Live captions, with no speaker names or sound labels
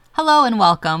Hello and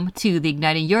welcome to the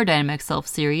Igniting Your Dynamic Self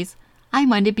series.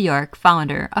 I'm Wendy Bjork,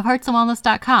 founder of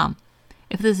HeartsandWellness.com.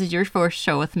 If this is your first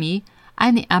show with me,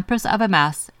 I'm the Empress of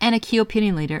MS and a key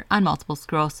opinion leader on multiple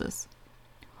sclerosis.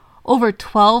 Over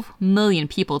 12 million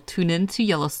people tuned in to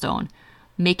Yellowstone,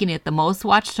 making it the most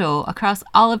watched show across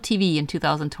all of TV in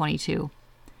 2022.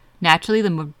 Naturally,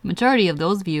 the majority of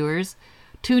those viewers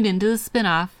tuned into the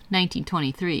spin-off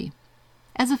 1923.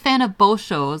 As a fan of both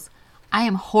shows, I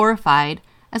am horrified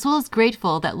as well as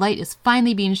grateful that light is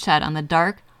finally being shed on the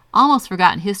dark, almost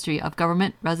forgotten history of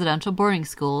government residential boarding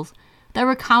schools that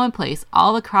were commonplace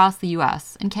all across the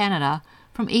U.S. and Canada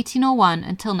from 1801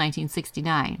 until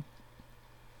 1969.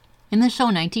 In the show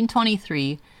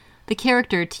 1923, the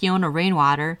character Tiona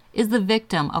Rainwater is the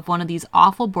victim of one of these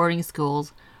awful boarding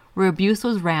schools where abuse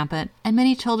was rampant and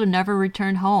many children never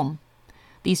returned home.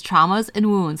 These traumas and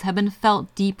wounds have been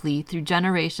felt deeply through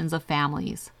generations of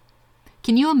families.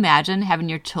 Can you imagine having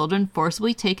your children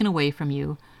forcibly taken away from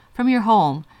you, from your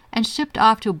home, and shipped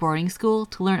off to a boarding school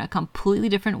to learn a completely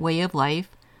different way of life,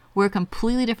 wear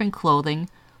completely different clothing,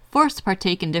 forced to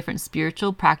partake in different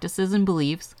spiritual practices and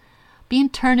beliefs, being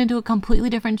turned into a completely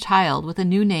different child with a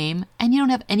new name, and you don't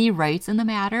have any rights in the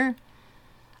matter?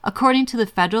 According to the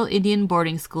Federal Indian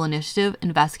Boarding School Initiative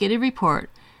investigative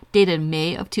report dated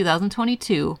May of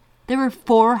 2022, there were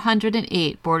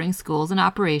 408 boarding schools in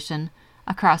operation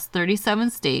across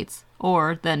 37 states,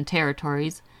 or then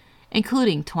territories,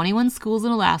 including 21 schools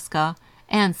in Alaska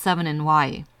and 7 in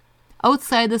Hawaii.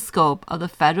 Outside the scope of the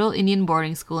Federal Indian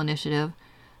Boarding School Initiative,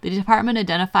 the department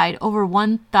identified over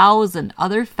 1,000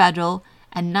 other federal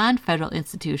and non-federal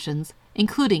institutions,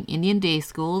 including Indian day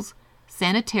schools,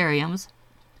 sanitariums,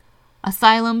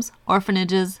 asylums,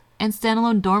 orphanages, and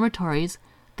standalone dormitories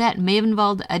that may have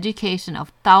involved the education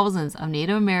of thousands of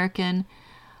Native American,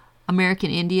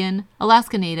 American Indian,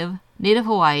 Alaska Native, Native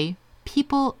Hawaii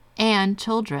people, and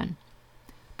children.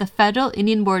 The Federal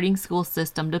Indian Boarding School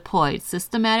System deployed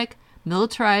systematic,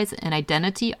 militarized, and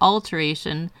identity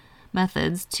alteration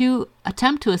methods to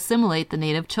attempt to assimilate the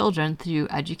Native children through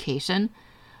education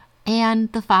and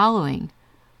the following: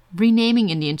 renaming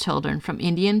Indian children from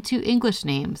Indian to English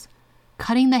names,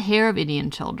 cutting the hair of Indian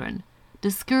children,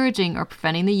 discouraging or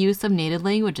preventing the use of native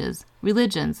languages,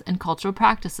 religions, and cultural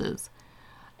practices,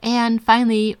 and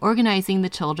finally, organizing the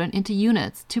children into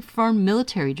units to perform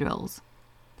military drills.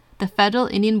 The Federal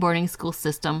Indian Boarding School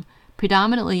System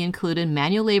predominantly included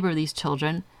manual labor of these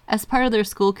children as part of their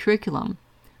school curriculum,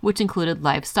 which included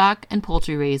livestock and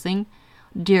poultry raising,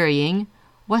 dairying,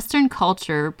 Western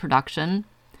culture production,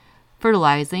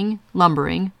 fertilizing,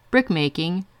 lumbering,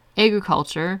 brickmaking,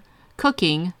 agriculture,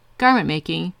 cooking, garment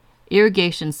making,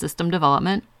 irrigation system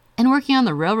development, and working on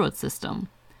the railroad system.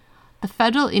 The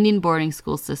Federal Indian Boarding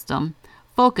School System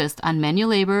focused on manual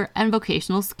labor and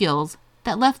vocational skills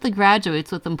that left the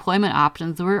graduates with employment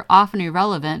options that were often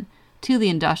irrelevant to the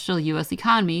industrial U.S.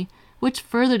 economy, which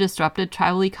further disrupted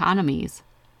tribal economies.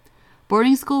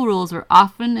 Boarding school rules were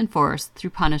often enforced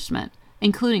through punishment,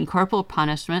 including corporal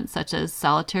punishment such as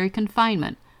solitary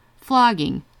confinement,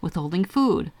 flogging, withholding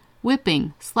food,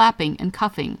 whipping, slapping, and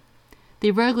cuffing. They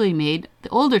regularly made the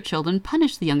older children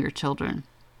punish the younger children.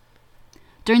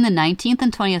 During the 19th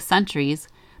and 20th centuries,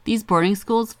 these boarding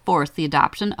schools forced the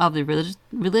adoption of the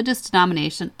religious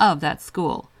denomination of that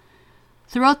school.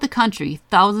 Throughout the country,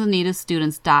 thousands of Native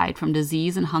students died from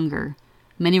disease and hunger.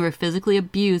 Many were physically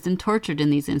abused and tortured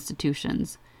in these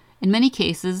institutions. In many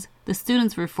cases, the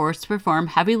students were forced to perform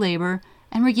heavy labor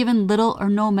and were given little or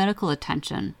no medical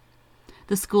attention.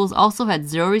 The schools also had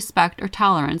zero respect or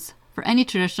tolerance for any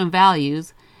traditional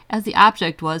values, as the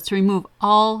object was to remove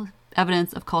all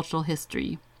evidence of cultural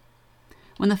history.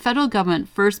 When the federal government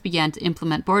first began to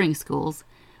implement boarding schools,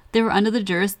 they were under the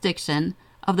jurisdiction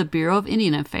of the Bureau of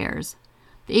Indian Affairs.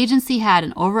 The agency had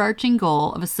an overarching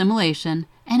goal of assimilation,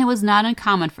 and it was not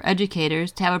uncommon for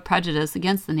educators to have a prejudice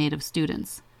against the Native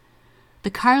students. The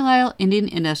Carlisle Indian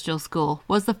Industrial School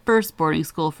was the first boarding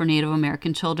school for Native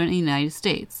American children in the United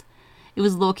States. It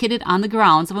was located on the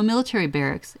grounds of a military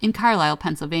barracks in Carlisle,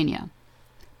 Pennsylvania.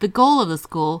 The goal of the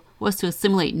school was to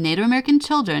assimilate Native American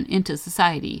children into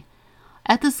society.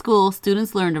 At the school,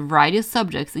 students learned a variety of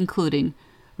subjects including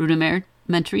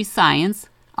rudimentary science,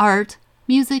 art,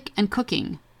 music, and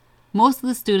cooking. Most of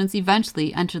the students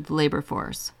eventually entered the labor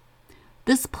force.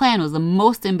 This plan was the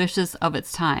most ambitious of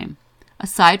its time.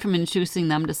 Aside from introducing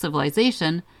them to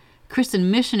civilization, Christian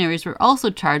missionaries were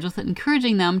also charged with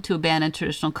encouraging them to abandon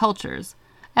traditional cultures.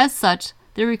 As such,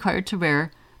 they were required to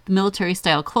wear the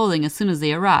military-style clothing as soon as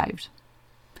they arrived.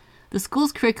 The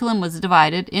school's curriculum was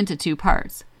divided into two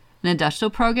parts: an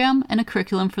industrial program and a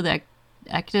curriculum for the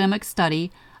academic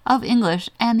study of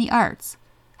English and the arts.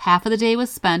 Half of the day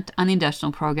was spent on the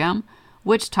industrial program,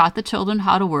 which taught the children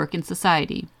how to work in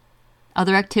society.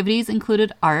 Other activities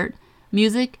included art,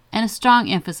 music, and a strong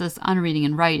emphasis on reading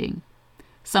and writing.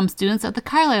 Some students at the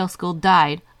Carlisle School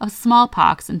died of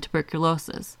smallpox and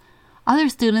tuberculosis. Other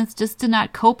students just did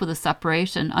not cope with the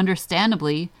separation,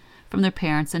 understandably, from their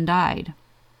parents and died.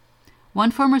 One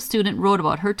former student wrote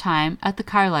about her time at the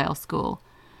Carlisle School.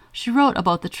 She wrote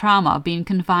about the trauma of being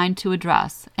confined to a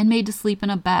dress and made to sleep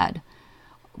in a bed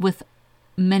with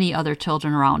many other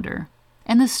children around her,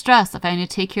 and the stress of having to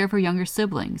take care of her younger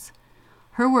siblings.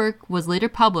 Her work was later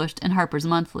published in Harper's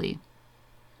Monthly.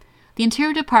 The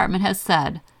Interior Department has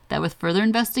said that with further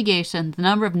investigation, the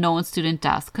number of known student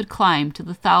deaths could climb to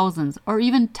the thousands or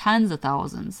even tens of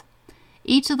thousands.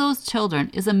 Each of those children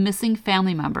is a missing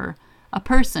family member, a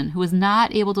person who is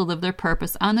not able to live their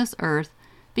purpose on this earth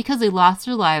because they lost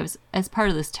their lives as part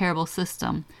of this terrible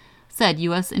system, said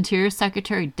U.S. Interior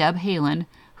Secretary Deb Haaland,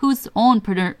 whose own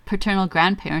paternal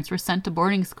grandparents were sent to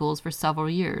boarding schools for several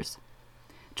years.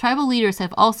 Tribal leaders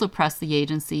have also pressed the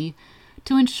agency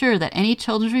to ensure that any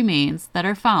children's remains that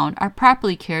are found are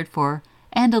properly cared for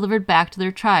and delivered back to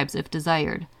their tribes if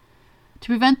desired. To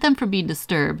prevent them from being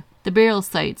disturbed, the burial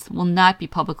sites will not be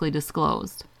publicly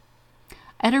disclosed.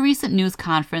 At a recent news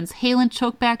conference, Haaland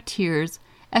choked back tears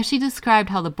as she described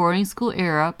how the boarding school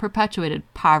era perpetuated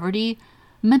poverty,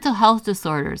 mental health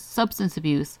disorders, substance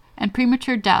abuse, and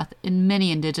premature death in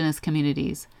many Indigenous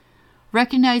communities.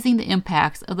 Recognizing the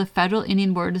impacts of the federal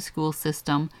Indian boarding school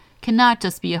system cannot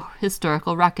just be a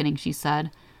historical reckoning, she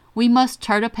said. We must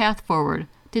chart a path forward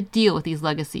to deal with these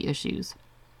legacy issues.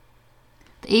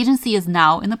 The agency is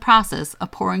now in the process of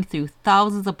pouring through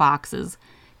thousands of boxes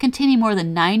containing more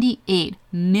than 98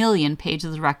 million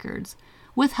pages of records,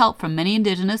 with help from many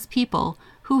Indigenous people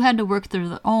who had to work through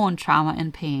their own trauma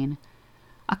and pain.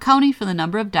 Accounting for the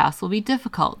number of deaths will be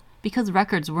difficult because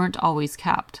records weren't always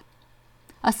kept.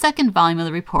 A second volume of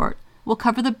the report will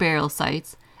cover the burial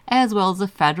sites, as well as the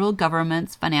federal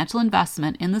government's financial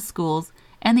investment in the schools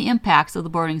and the impacts of the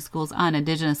boarding schools on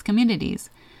Indigenous communities,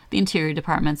 the Interior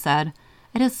Department said.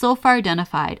 It has so far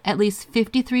identified at least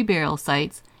 53 burial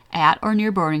sites at or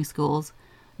near boarding schools.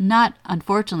 Not,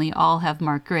 unfortunately, all have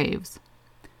marked graves.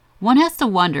 One has to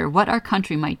wonder what our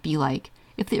country might be like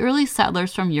if the early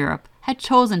settlers from Europe had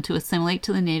chosen to assimilate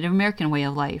to the Native American way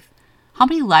of life. How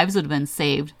many lives would have been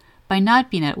saved by not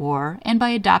being at war and by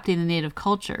adopting the native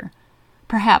culture?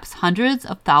 Perhaps hundreds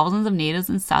of thousands of natives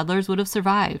and settlers would have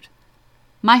survived.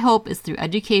 My hope is through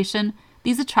education,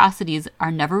 these atrocities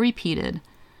are never repeated,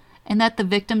 and that the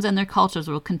victims and their cultures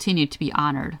will continue to be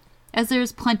honored, as there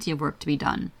is plenty of work to be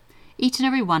done. Each and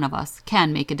every one of us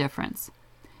can make a difference.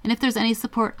 And if there's any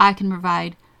support I can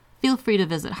provide, feel free to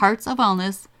visit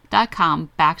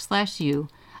heartsofwellness.com/u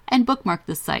and bookmark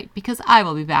this site because I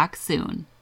will be back soon.